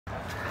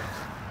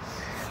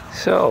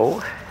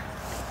So,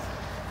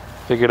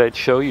 figured I'd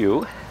show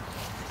you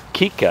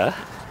Kika.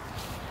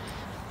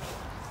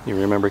 You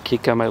remember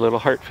Kika, my little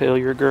heart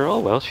failure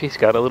girl? Well, she's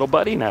got a little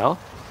buddy now.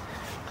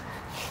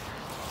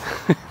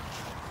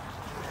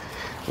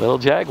 Little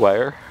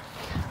Jaguar,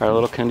 our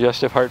little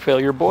congestive heart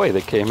failure boy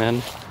that came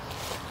in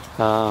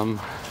 5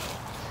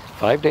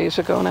 days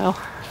ago now.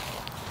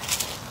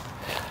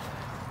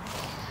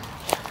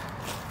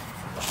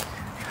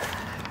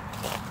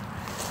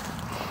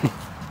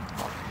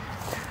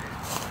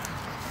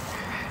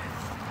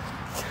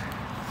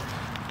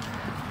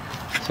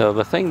 So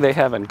the thing they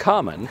have in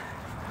common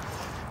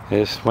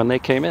is when they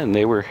came in,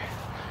 they were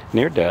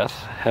near death,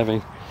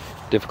 having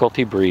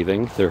difficulty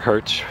breathing. Their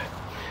hearts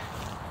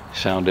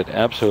sounded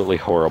absolutely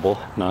horrible,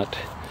 not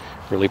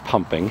really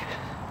pumping,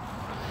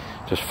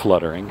 just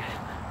fluttering.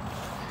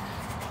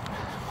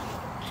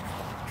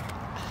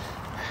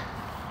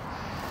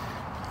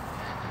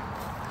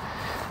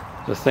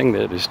 The thing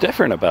that is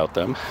different about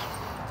them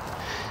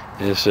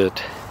is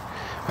that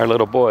our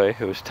little boy,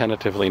 who was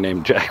tentatively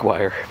named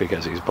Jaguar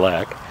because he's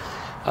black,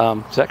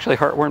 is actually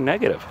heartworm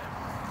negative,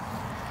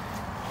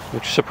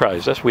 which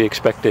surprised us. We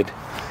expected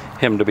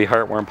him to be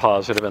heartworm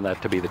positive and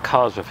that to be the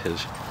cause of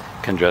his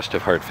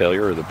congestive heart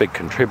failure, or the big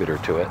contributor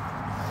to it.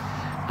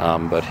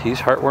 But he's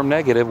heartworm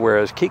negative,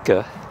 whereas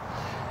Kika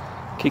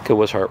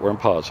was heartworm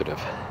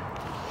positive.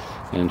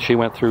 And she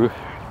went through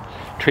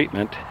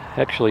treatment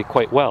actually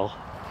quite well.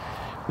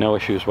 No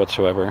issues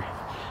whatsoever.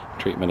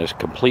 Treatment is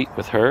complete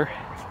with her.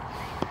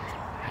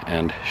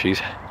 And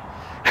she's,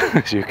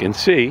 as you can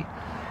see,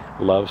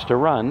 loves to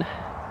run.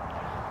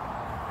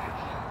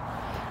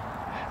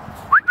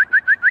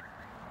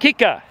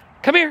 Kika,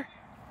 come here.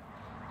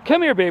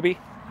 Come here, baby.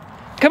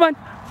 Come on.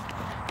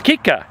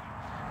 Kika.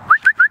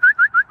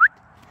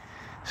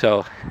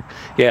 So,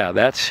 yeah,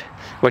 that's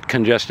what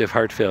congestive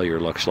heart failure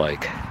looks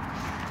like.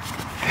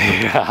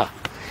 Yeah,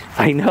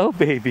 I know,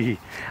 baby.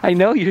 I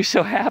know, you're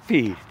so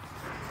happy.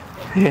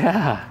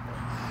 Yeah.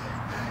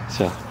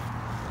 So,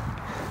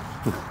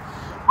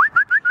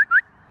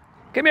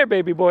 come here,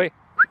 baby boy.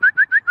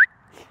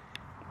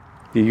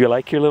 Do you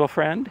like your little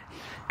friend?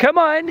 Come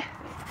on.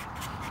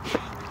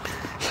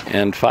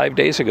 And 5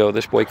 days ago,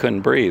 this boy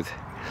couldn't breathe.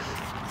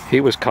 He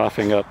was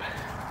coughing up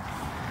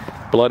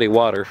bloody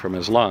water from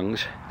his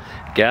lungs,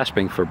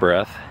 gasping for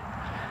breath,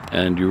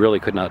 and you really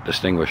could not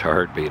distinguish a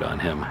heartbeat on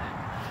him.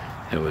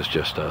 It was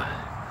just a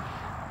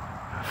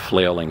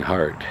flailing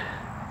heart.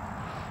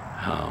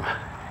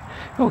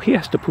 Oh, he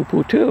has to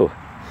poo-poo too.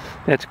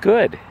 That's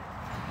good.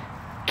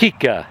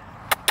 Kika.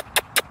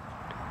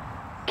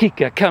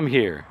 Kika, come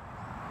here.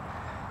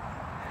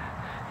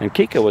 And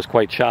Kika was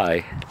quite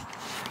shy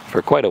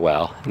for quite a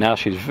while. Now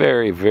she's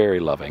very, very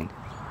loving.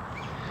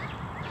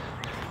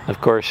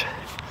 Of course,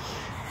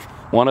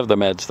 one of the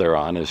meds they're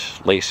on is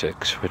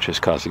Lasix, which is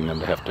causing them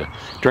to have to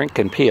drink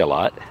and pee a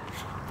lot.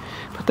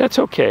 But that's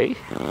okay.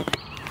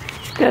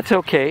 That's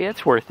okay.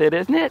 It's worth it,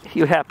 isn't it?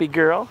 You happy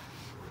girl?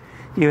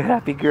 You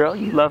happy girl?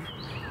 You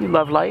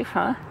love life,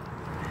 huh?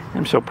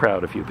 I'm so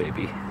proud of you,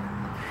 baby.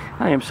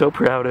 I am so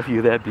proud of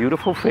you. That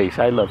beautiful face.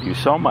 I love you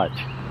so much.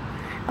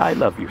 I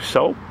love you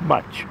so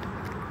much.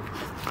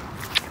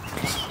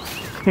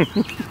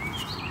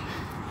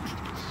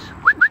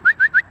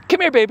 Come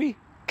here, baby.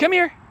 Come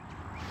here.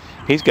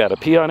 He's got to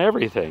pee on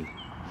everything.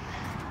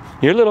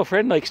 Your little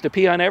friend likes to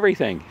pee on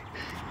everything.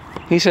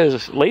 He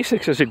says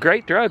Lasix is a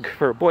great drug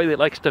for a boy that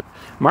likes to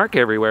mark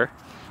everywhere.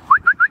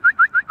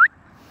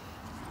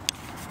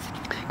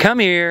 Come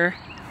here.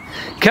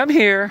 Come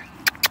here.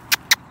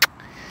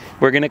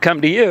 We're going to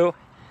come to you.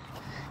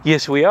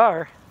 Yes, we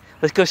are.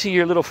 Let's go see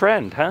your little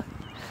friend, huh?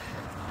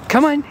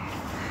 Come on.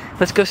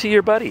 Let's go see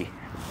your buddy.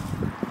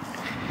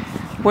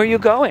 Where are you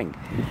going?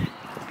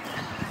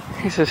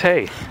 He says,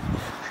 hey,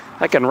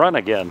 I can run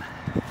again.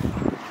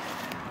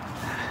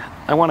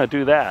 I want to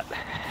do that.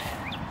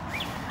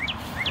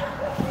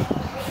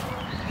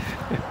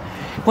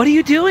 What are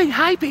you doing?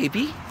 Hi,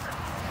 baby.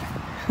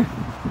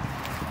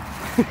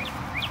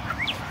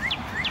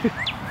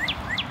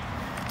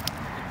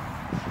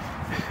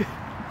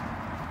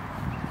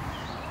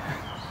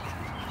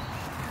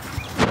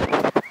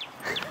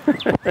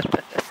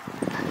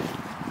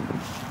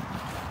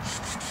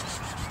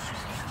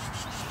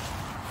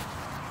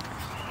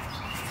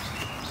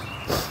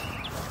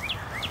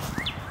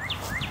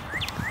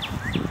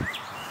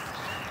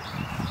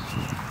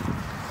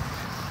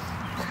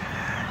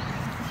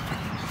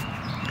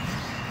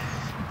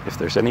 If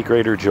there's any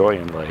greater joy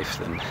in life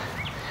than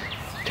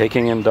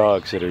taking in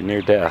dogs that are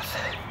near death,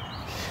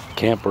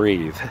 can't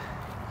breathe,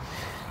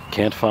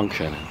 can't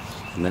function,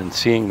 and then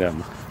seeing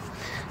them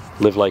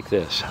live like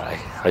this,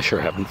 I sure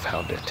haven't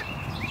found it.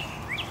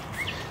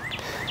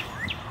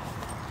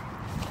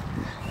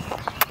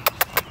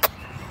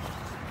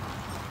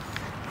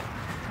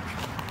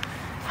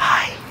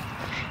 Hi.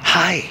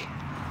 Hi.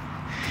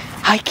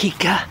 Hi,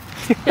 Kika.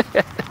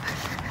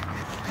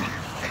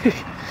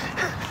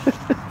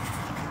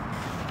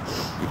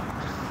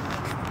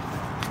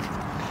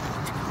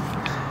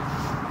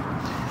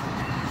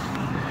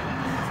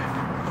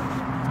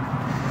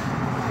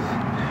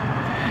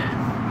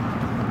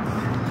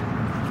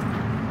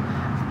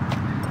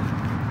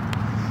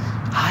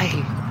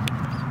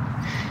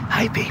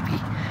 Hi, baby.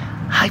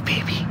 Hi,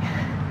 baby.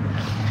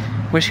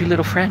 Where's your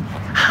little friend?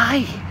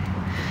 Hi.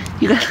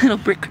 You got little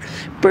brick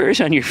burrs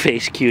on your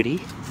face,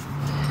 cutie.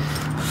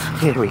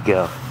 Here we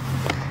go.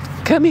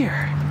 Come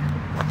here.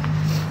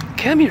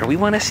 Come here. We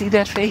want to see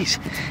that face.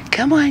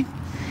 Come on.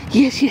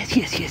 Yes, yes,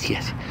 yes, yes,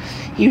 yes.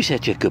 You're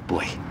such a good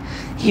boy.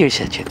 You're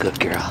such a good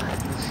girl.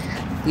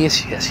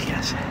 Yes, yes,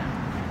 yes.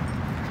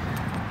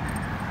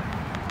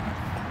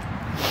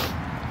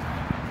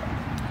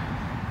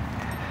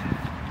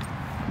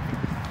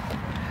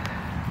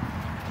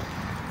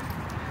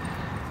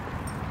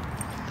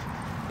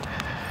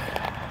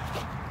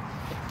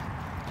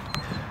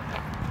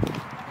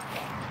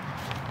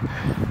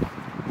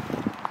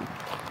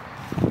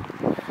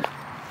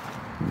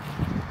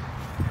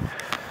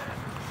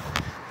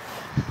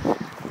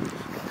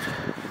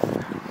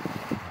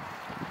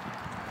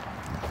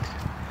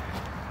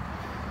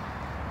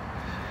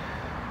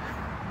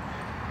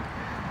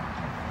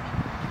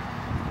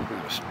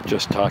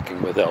 Just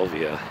talking with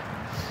Elvia.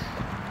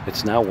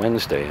 It's now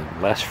Wednesday,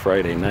 and last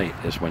Friday night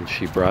is when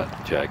she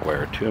brought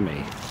Jaguar to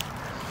me.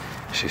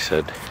 She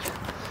said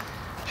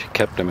she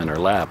kept him in her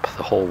lap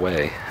the whole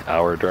way,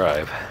 hour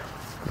drive,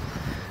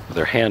 with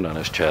her hand on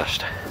his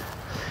chest,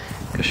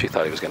 because she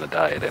thought he was going to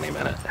die at any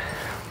minute.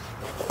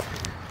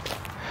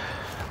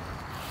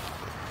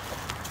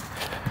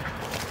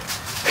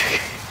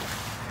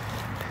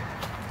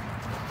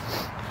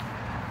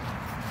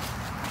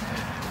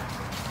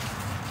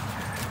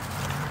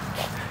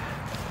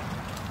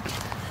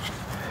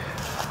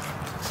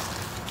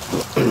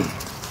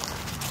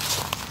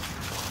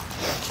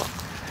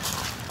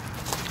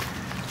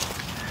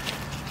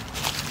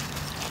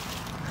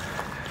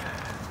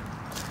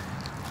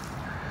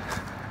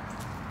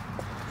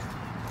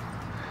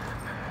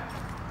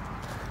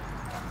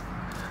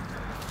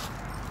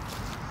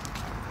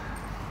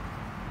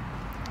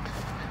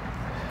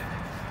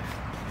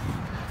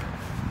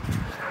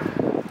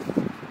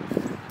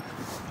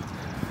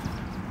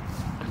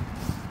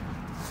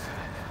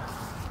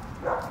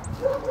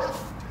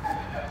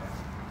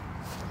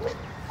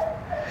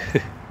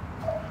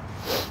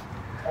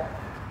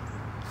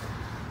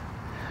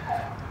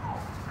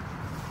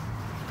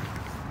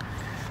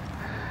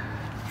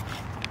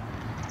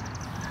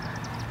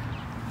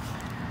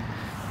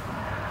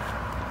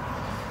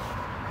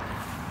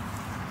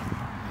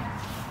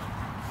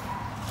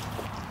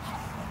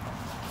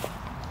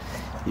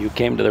 You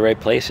came to the right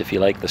place if you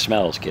like the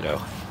smells, kiddo.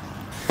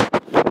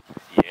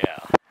 Yeah.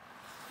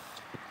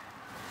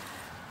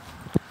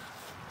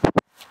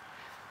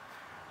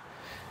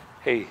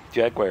 Hey,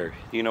 Jaguar,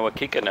 you know what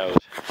Kika knows?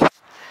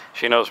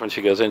 She knows when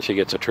she goes in, she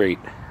gets a treat.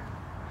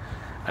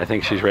 I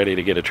think she's ready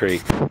to get a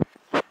treat.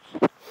 You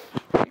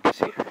can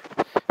see,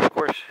 of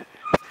course,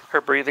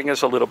 her breathing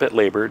is a little bit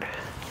labored,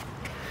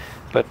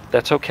 but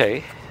that's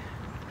okay.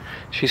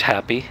 She's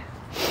happy.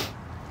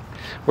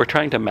 We're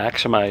trying to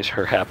maximize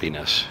her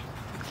happiness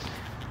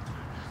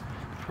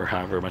for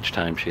however much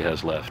time she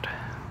has left.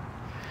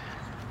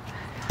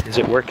 Is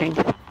it working?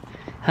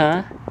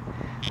 Huh?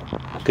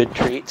 Good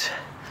treats,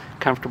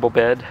 comfortable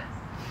bed,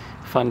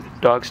 fun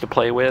dogs to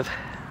play with,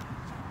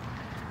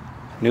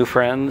 new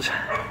friends.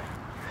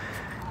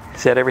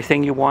 Is that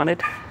everything you wanted?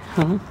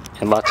 Mm-hmm.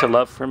 And lots of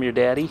love from your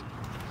daddy?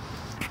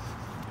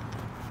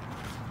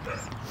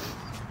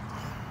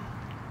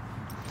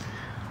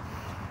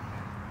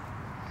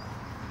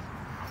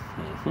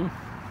 Mm-hmm.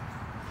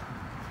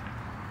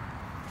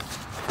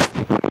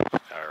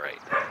 All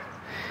right.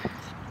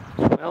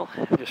 Well,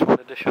 I just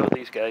wanted to show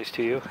these guys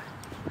to you.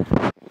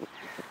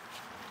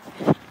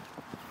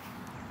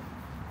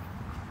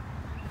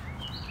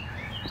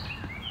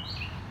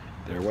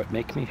 They're what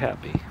make me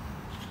happy.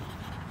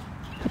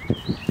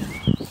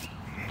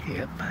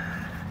 Yep.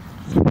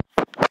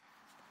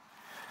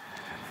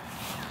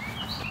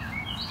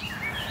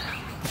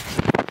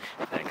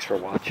 Thanks for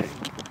watching.